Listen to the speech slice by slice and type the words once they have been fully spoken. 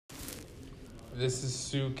This is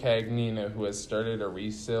Sue Cagnina, who has started a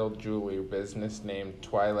resale jewelry business named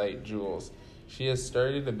Twilight Jewels. She has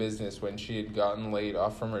started a business when she had gotten laid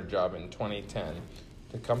off from her job in 2010.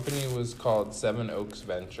 The company was called Seven Oaks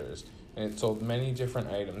Ventures, and it sold many different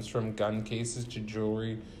items from gun cases to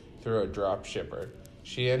jewelry through a drop shipper.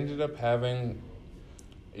 She ended up having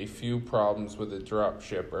a few problems with a drop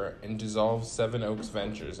shipper and dissolved Seven Oaks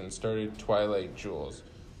Ventures and started Twilight Jewels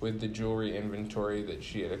with the jewelry inventory that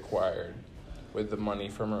she had acquired with the money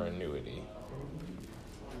from her annuity.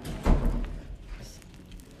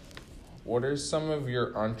 What are some of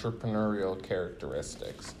your entrepreneurial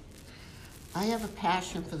characteristics? I have a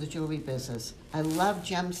passion for the jewelry business. I love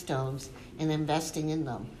gemstones and investing in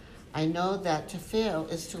them. I know that to fail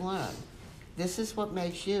is to learn. This is what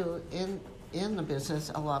makes you in the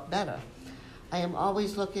business a lot better. I am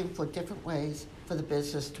always looking for different ways for the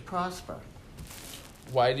business to prosper.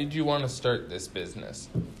 Why did you want to start this business?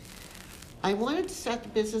 I wanted to start the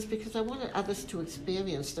business because I wanted others to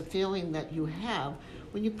experience the feeling that you have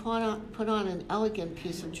when you put on an elegant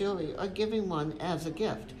piece of jewelry or giving one as a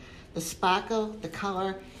gift. The sparkle, the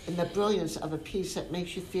color, and the brilliance of a piece that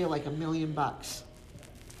makes you feel like $1 million.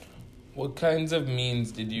 What kinds of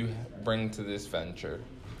means did you bring to this venture?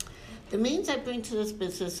 The means I bring to this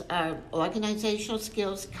business are organizational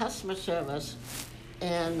skills, customer service,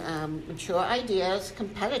 and mature ideas,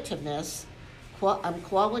 competitiveness. I'm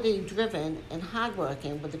quality-driven and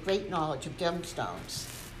hardworking with a great knowledge of gemstones.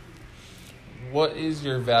 What is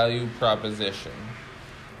your value proposition?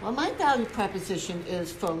 Well, my value proposition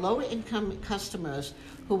is for lower-income customers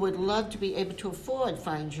who would love to be able to afford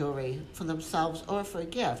fine jewelry for themselves or for a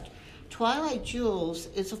gift. Twilight Jewels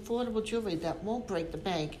is affordable jewelry that won't break the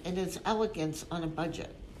bank and is elegance on a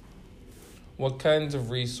budget. What kinds of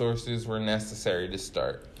resources were necessary to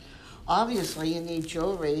start? Obviously, you need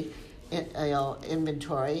jewelry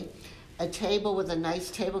inventory, a table with a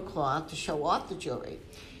nice tablecloth to show off the jewelry.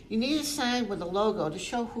 You need a sign with a logo to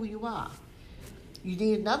show who you are. You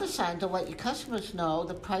need another sign to let your customers know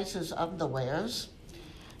the prices of the wares.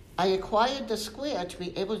 I acquired the Square to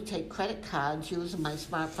be able to take credit cards using my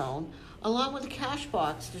smartphone, along with a cash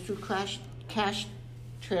box to do cash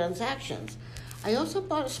transactions. I also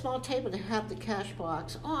bought a small table to have the cash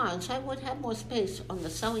box on so I would have more space on the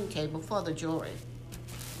selling table for the jewelry.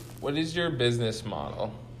 What is your business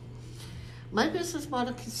model? My business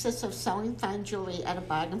model consists of selling fine jewelry at a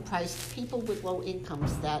bargain price to people with low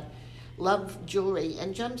incomes that love jewelry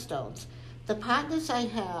and gemstones. The partners I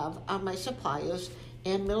have are my suppliers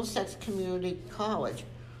and Middlesex Community College,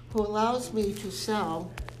 who allows me to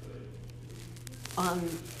sell on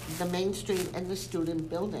the Main Street and the student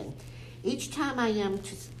building. Each time I am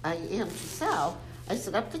to sell, I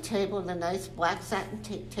set up the table in a nice black satin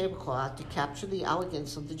tablecloth to capture the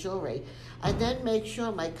elegance of the jewelry. I then make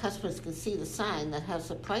sure my customers can see the sign that has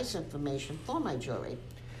the price information for my jewelry.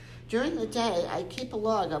 During the day, I keep a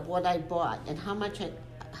log of what I bought and how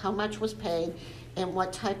much was paid and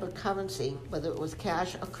what type of currency, whether it was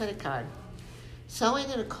cash or credit card. Selling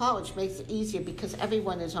in a college makes it easier because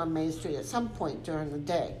everyone is on Main Street at some point during the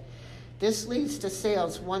day. This leads to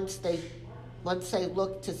sales once they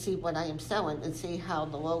look to see what I am selling and see how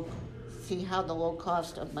the low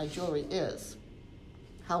cost of my jewelry is.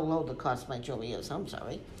 How low the cost of my jewelry is, I'm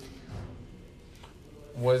sorry.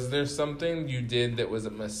 Was there something you did that was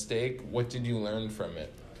a mistake? What did you learn from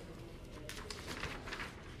it?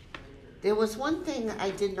 There was one thing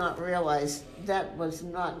I did not realize that was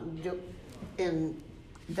not doing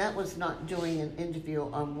an interview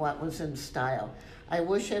on what was in style. I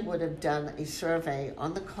wish I would have done a survey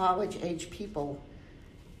on the college-age people,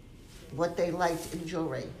 what they liked in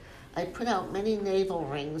jewelry. I put out many navel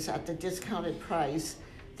rings at the discounted price,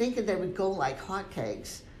 thinking they would go like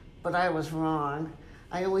hotcakes, but I was wrong.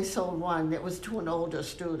 I only sold one that was to an older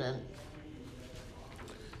student.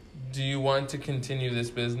 Do you want to continue this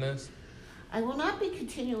business? I will not be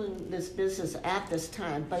continuing this business at this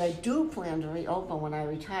time, but I do plan to reopen when I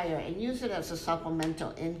retire and use it as a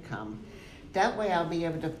supplemental income. That way I'll be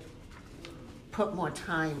able to put more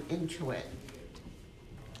time into it.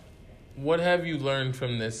 What have you learned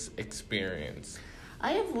from this experience?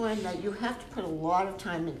 I have learned that you have to put a lot of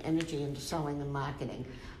time and energy into selling and marketing.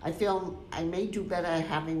 I feel I may do better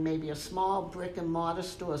having maybe a small brick and mortar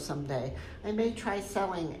store someday. I may try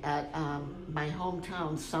selling at my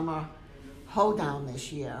hometown summer hoedown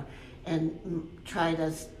this year and try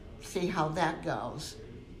to see how that goes.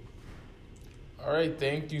 All right,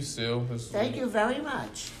 thank you, Sue. Thank you very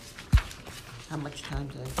much. How much time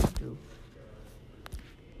did I do?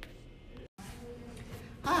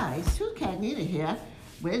 Hi, Sue Cagnina here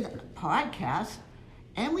with a podcast,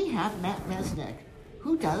 and we have Matt Mesnick.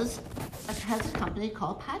 who has a company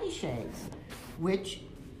called Patty Shades, which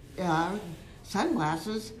are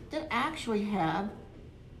sunglasses that actually have,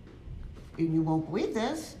 and you won't believe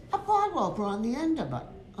this, a bottle opener on the end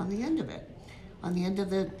of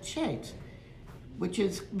the shades, which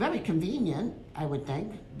is very convenient, I would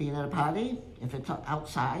think, being at a party. If it's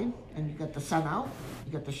outside and you got the sun out,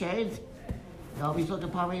 you got the shades, you're always looking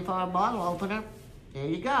probably for a bottle opener. There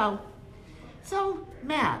you go. So,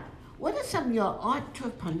 Matt, what are some of your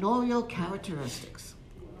entrepreneurial characteristics?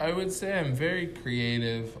 I would say I'm very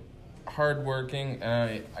creative, hardworking,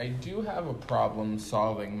 and I do have a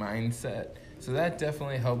problem-solving mindset. So that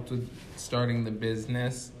definitely helped with starting the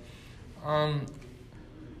business. I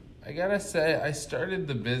gotta say, I started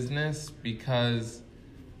the business because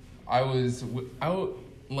I was out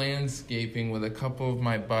landscaping with a couple of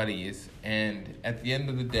my buddies, and at the end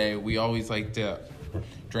of the day, we always like to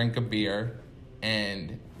drink a beer,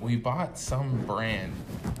 and we bought some brand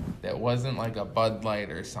that wasn't like a Bud Light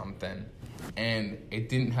or something, and it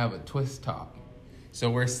didn't have a twist top. So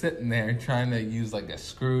we're sitting there trying to use like a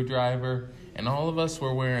screwdriver, and all of us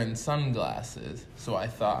were wearing sunglasses. So I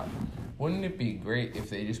thought, wouldn't it be great if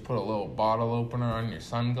they just put a little bottle opener on your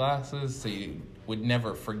sunglasses so you would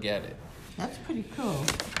never forget it? That's pretty cool.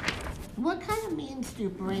 What kind of means do you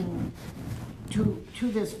bring to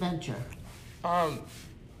this venture?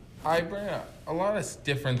 I bring a lot of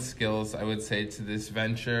different skills, I would say, to this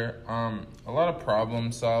venture. A lot of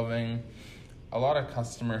problem solving, a lot of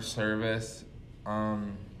customer service.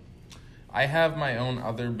 I have my own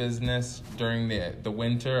other business during the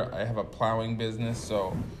winter. I have a plowing business,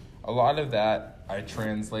 so a lot of that I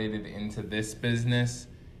translated into this business.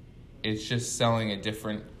 It's just selling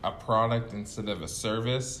a product instead of a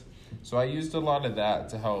service. So I used a lot of that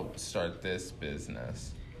to help start this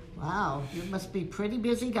business. Wow, you must be a pretty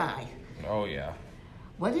busy guy. Oh, yeah.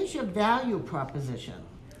 What is your value proposition?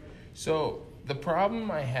 So the problem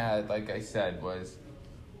I had, like I said, was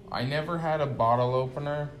I never had a bottle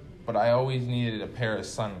opener, but I always needed a pair of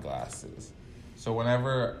sunglasses. So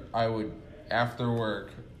whenever I would, after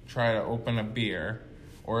work, try to open a beer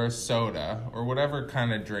or a soda or whatever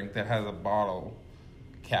kind of drink that has a bottle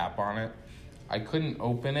cap on it, I couldn't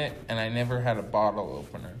open it, and I never had a bottle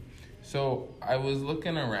opener. So I was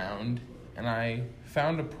looking around, and I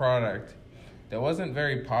found a product that wasn't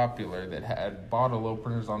very popular that had bottle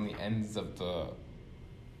openers on the ends of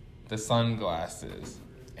the sunglasses.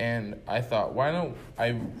 And I thought, why don't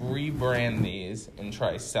I rebrand these and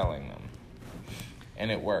try selling them? And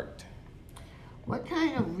it worked. What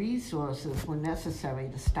kind of resources were necessary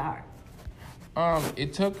to start?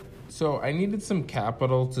 So I needed some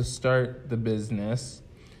capital to start the business,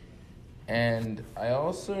 and I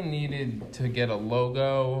also needed to get a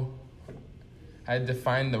logo. I had to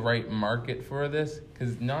find the right market for this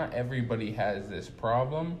because not everybody has this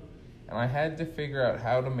problem, and I had to figure out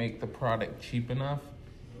how to make the product cheap enough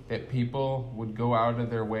that people would go out of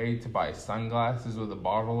their way to buy sunglasses with a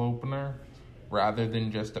bottle opener rather than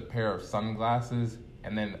just a pair of sunglasses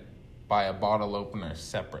and then buy a bottle opener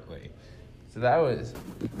separately. So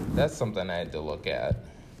that's something I had to look at.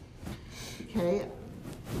 Okay.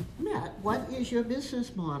 Matt, what is your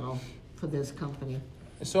business model for this company?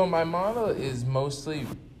 So my model is mostly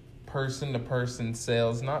person-to-person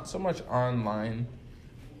sales, not so much online,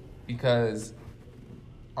 because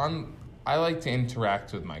I like to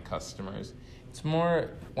interact with my customers. It's more,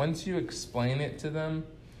 once you explain it to them,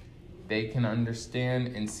 they can understand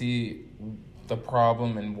and see the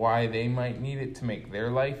problem and why they might need it to make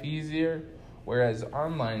their life easier. Whereas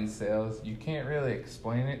online sales, you can't really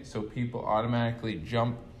explain it, so people automatically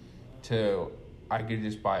jump to, I could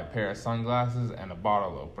just buy a pair of sunglasses and a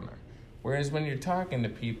bottle opener. Whereas when you're talking to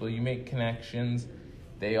people, you make connections,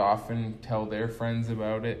 they often tell their friends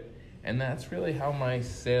about it, and that's really how my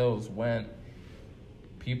sales went.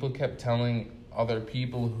 People kept telling other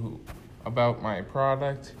people about my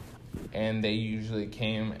product, and they usually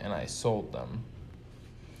came and I sold them.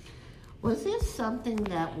 Was there something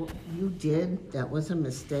that you did that was a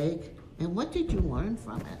mistake, and what did you learn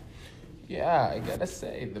from it? Yeah, I gotta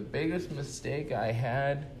say, the biggest mistake I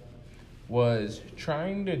had was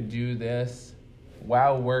trying to do this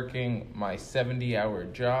while working my 70-hour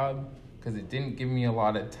job, because it didn't give me a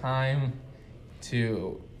lot of time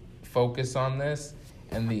to focus on this.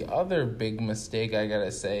 And the other big mistake I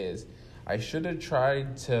gotta say is I should have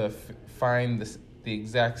tried to find the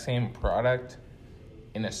exact same product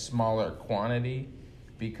in a smaller quantity,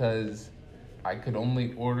 because I could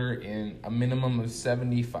only order in a minimum of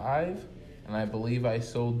 75, and I believe I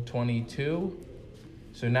sold 22.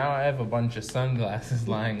 So now I have a bunch of sunglasses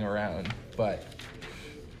lying around. But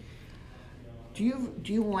do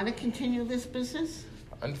you want to continue this business?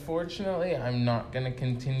 Unfortunately, I'm not going to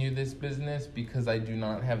continue this business because I do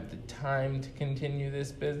not have the time to continue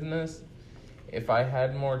this business. If I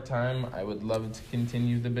had more time, I would love to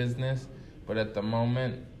continue the business, but at the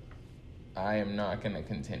moment, I am not going to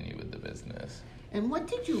continue with the business. And what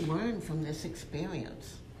did you learn from this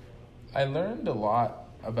experience? I learned a lot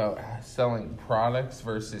about selling products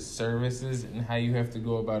versus services and how you have to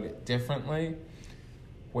go about it differently.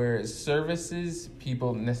 Whereas services,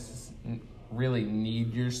 people really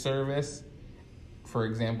need your service. For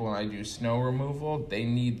example, when I do snow removal, they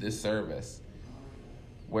need the service.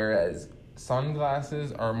 Whereas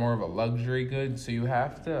sunglasses are more of a luxury good, so you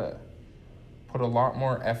have to put a lot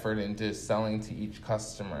more effort into selling to each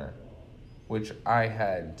customer, which I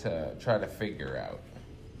had to try to figure out.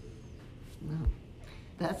 Wow.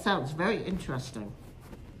 That sounds very interesting.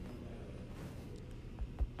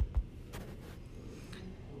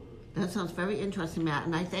 That sounds very interesting, Matt,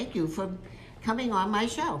 and I thank you for coming on my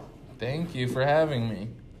show. Thank you for having me.